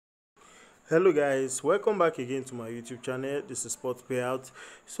Hello guys, welcome back again to my YouTube channel. This is Sports Payout.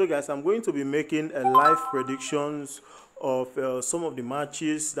 So guys, I'm going to be making a live predictions of some of the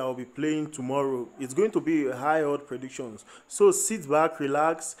matches that will be playing tomorrow. It's going to be a high odd predictions. So sit back,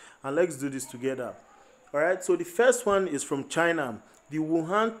 relax, and let's do this together. Alright, so the first one is from China, the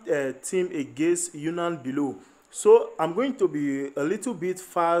Wuhan team against Yunnan Below. So I'm going to be a little bit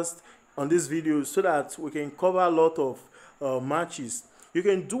fast on this video so that we can cover a lot of matches. You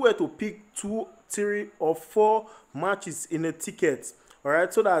can do it to pick 2, 3, or 4 matches in a ticket, all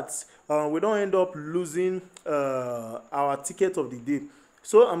right, so that we don't end up losing our ticket of the day.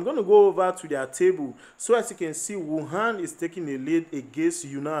 So I'm going to go over to their table. So as you can see, Wuhan is taking a lead against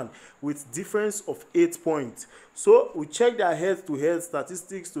Yunnan with difference of 8 points. So we check their head-to-head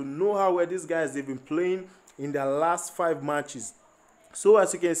statistics to know how well these guys have been playing in their last 5 matches. So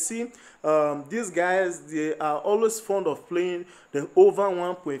as you can see, these guys, they are always fond of playing the over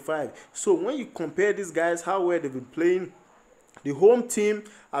 1.5. So when you compare these guys, how well they've been playing, the home team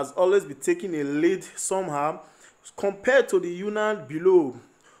has always been taking a lead somehow compared to the Yunnan Below,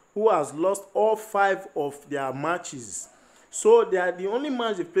 who has lost all 5 of their matches. So they are the only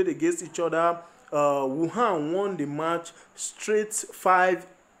match they played against each other. Wuhan won the match straight 5,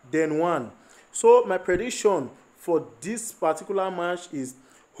 then 1. So my prediction for this particular match is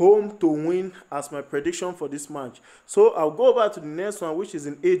home to win as my prediction for this match. So I'll go over to the next one, which is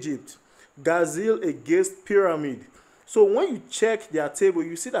in Egypt, Ghazal against Pyramid. So when you check their table,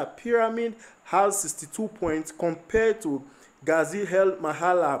 you see that Pyramid has 62 points compared to Ghazal El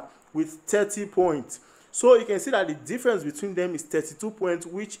Mahala with 30 points. So you can see that the difference between them is 32 points,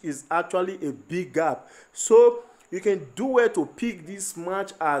 which is actually a big gap. So you can do well to pick this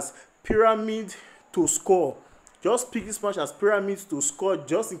match as Pyramid to score. Just pick this match as Pyramids to score,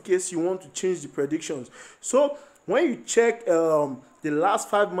 just in case you want to change the predictions. So when you check the last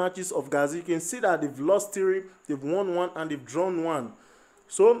 5 matches of Ghazal, you can see that they've lost 3, they've won 1, and they've drawn 1.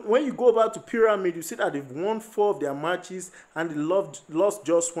 So when you go over to Pyramid, you see that they've won 4 of their matches and they lost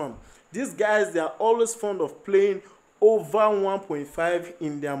just 1. These guys, they are always fond of playing over 1.5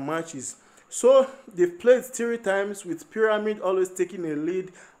 in their matches. So they've played 3 times with Pyramid always taking a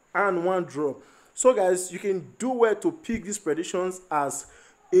lead and 1 draw. So guys, you can do well to pick these predictions as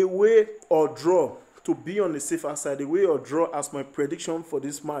away or draw to be on the safer side, away or draw as my prediction for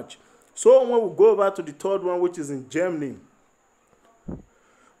this match. So when we go over to the third one, which is in Germany,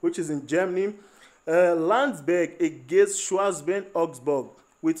 Landsberg against Schwarzband Augsburg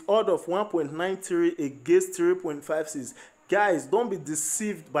with odd of 1.93 against 3.56. Guys, don't be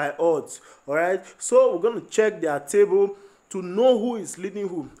deceived by odds, all right? So we're going to check their table to know who is leading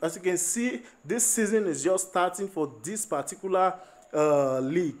who. As you can see, this season is just starting for this particular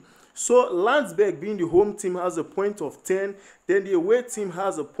league. So Landsberg, being the home team, has a point of 10. Then the away team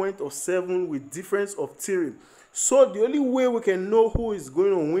has a point of 7 with difference of 3. So the only way we can know who is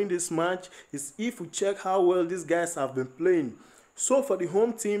going to win this match is if we check how well these guys have been playing. So for the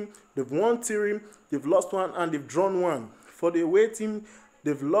home team, they've won 3, they've lost 1, and they've drawn 1. For the away team,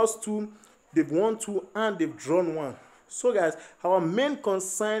 they've lost 2, they've won 2, and they've drawn 1. So guys, our main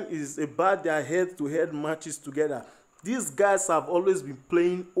concern is about their head-to-head matches together. These guys have always been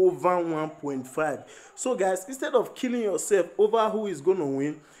playing over 1.5. So guys, instead of killing yourself over who is going to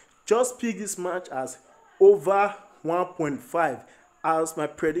win, just pick this match as over 1.5 as my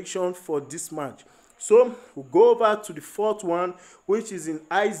prediction for this match. So we'll go over to the fourth one, which is in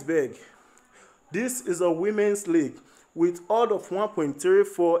Iceberg. This is a women's league with odd of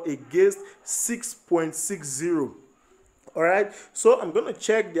 1.34 against 6.60. All right, so I'm going to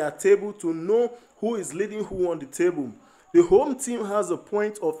check their table to know who is leading who on the table. The home team has a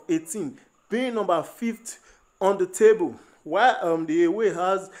point of 18, being number 5th on the table, while the away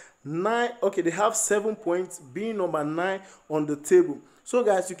has 9. Okay, they have 7 points, being number 9 on the table. So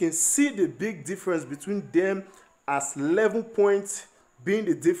guys, you can see the big difference between them as 11 points being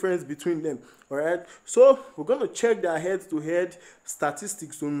the difference between them. All right, so we're going to check their head-to-head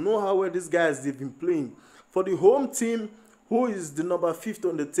statistics to know how well these guys they've been playing. For the home team, who is the number 5th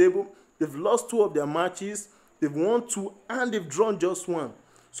on the table, they've lost 2 of their matches, they've won 2, and they've drawn just 1.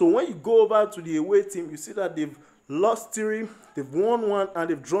 So when you go over to the away team, you see that they've lost 3, they've won 1, and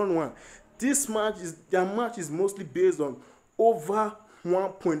they've drawn 1. Their match is mostly based on over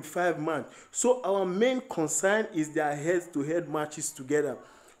 1.5 match. So our main concern is their head-to-head matches together.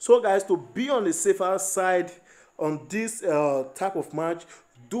 So guys, to be on the safer side on this type of match,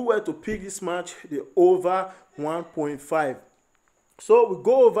 do well to pick this match, the over 1.5. So we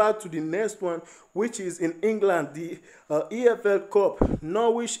go over to the next one, which is in England, the EFL Cup,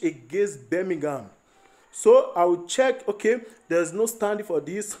 Norwich against Birmingham. So I will check, okay, there's no standing for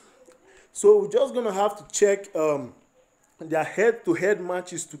this. So we're just gonna have to check their head-to-head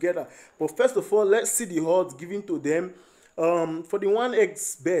matches together. But first of all, let's see the odds given to them. For the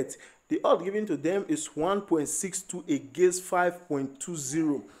 1xBet, the odds given to them is 1.62 against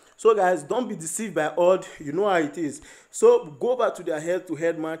 5.20. So guys, don't be deceived by odd. You know how it is. So go back to their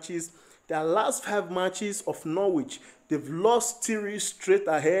head-to-head matches. Their last 5 matches of Norwich, they've lost 3 straight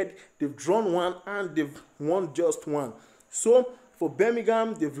ahead, they've drawn 1, and they've won just 1. So for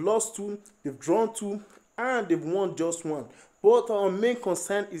Birmingham, they've lost 2, they've drawn 2, and they've won just 1. But our main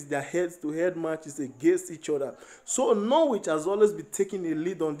concern is their head-to-head matches against each other. So Norwich has always been taking a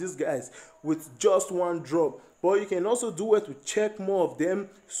lead on these guys with just 1 draw. But you can also do it to check more of them.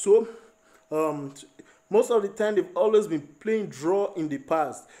 So most of the time they've always been playing draw in the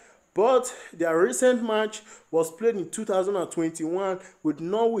past. But their recent match was played in 2021 with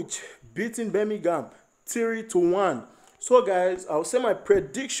Norwich beating Birmingham 3-1. So guys, I'll say my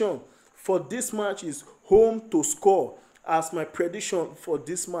prediction for this match is home to score. As my prediction for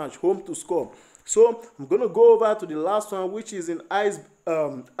this match, home to score. So I'm going to go over to the last one, which is in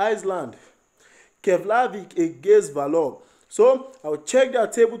Iceland. Keflavik against Valor. So I'll check their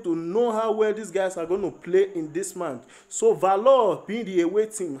table to know how well these guys are going to play in this match. So Valor, being the away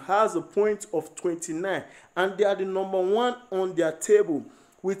team, has a point of 29, and they are the number 1 on their table,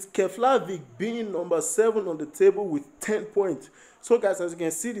 with Keflavik being number 7 on the table with 10 points. So guys, as you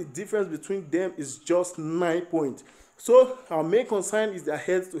can see, the difference between them is just 9 points. So our main concern is their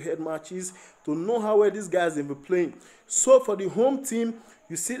head-to-head matches to know how well these guys have been playing. So for the home team,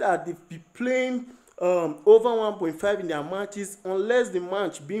 you see that they've been playing over 1.5 in their matches, unless the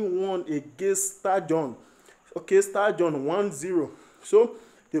match being won against Star John. Okay, Star John 1-0. So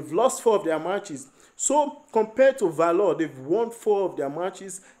they've lost 4 of their matches. So compared to Valor, they've won 4 of their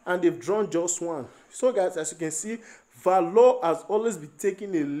matches and they've drawn just 1. So guys, as you can see, Valor has always been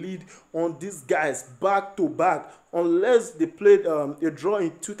taking a lead on these guys back to back, unless they played a draw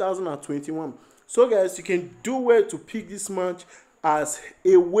in 2021. So guys, you can do well to pick this match as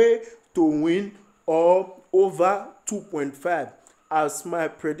a way to win or over 2.5 as my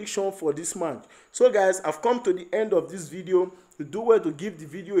prediction for this match. So guys, I've come to the end of this video. You do well to give the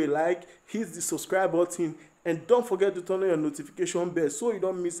video a like, hit the subscribe button, and don't forget to turn on your notification bell so you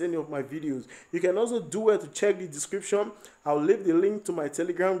don't miss any of my videos. You can also do well to check the description. I'll leave the link to my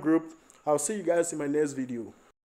Telegram group. I'll see you guys in my next video.